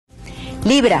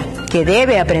Libra, ¿qué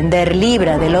debe aprender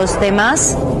Libra de los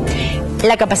demás?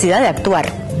 La capacidad de actuar.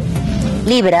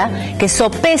 Libra, que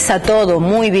sopesa todo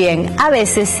muy bien, a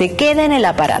veces se queda en el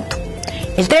aparato.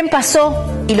 El tren pasó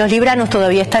y los libranos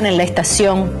todavía están en la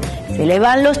estación. Se le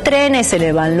van los trenes, se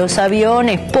le van los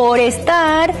aviones por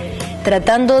estar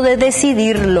tratando de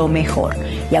decidir lo mejor.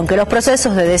 Y aunque los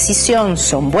procesos de decisión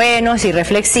son buenos y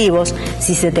reflexivos,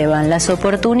 si se te van las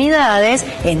oportunidades,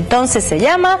 entonces se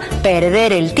llama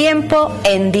perder el tiempo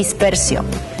en dispersión.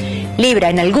 Libra,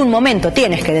 en algún momento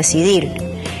tienes que decidir.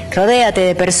 Rodéate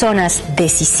de personas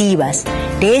decisivas,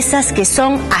 de esas que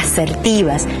son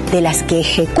asertivas, de las que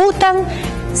ejecutan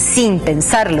sin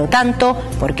pensarlo tanto,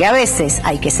 porque a veces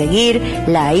hay que seguir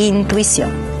la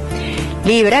intuición.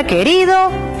 Libra,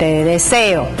 querido, te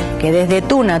deseo que desde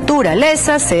tu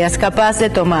naturaleza seas capaz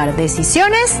de tomar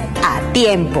decisiones a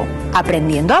tiempo,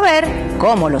 aprendiendo a ver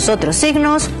cómo los otros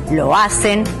signos lo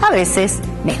hacen a veces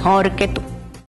mejor que tú.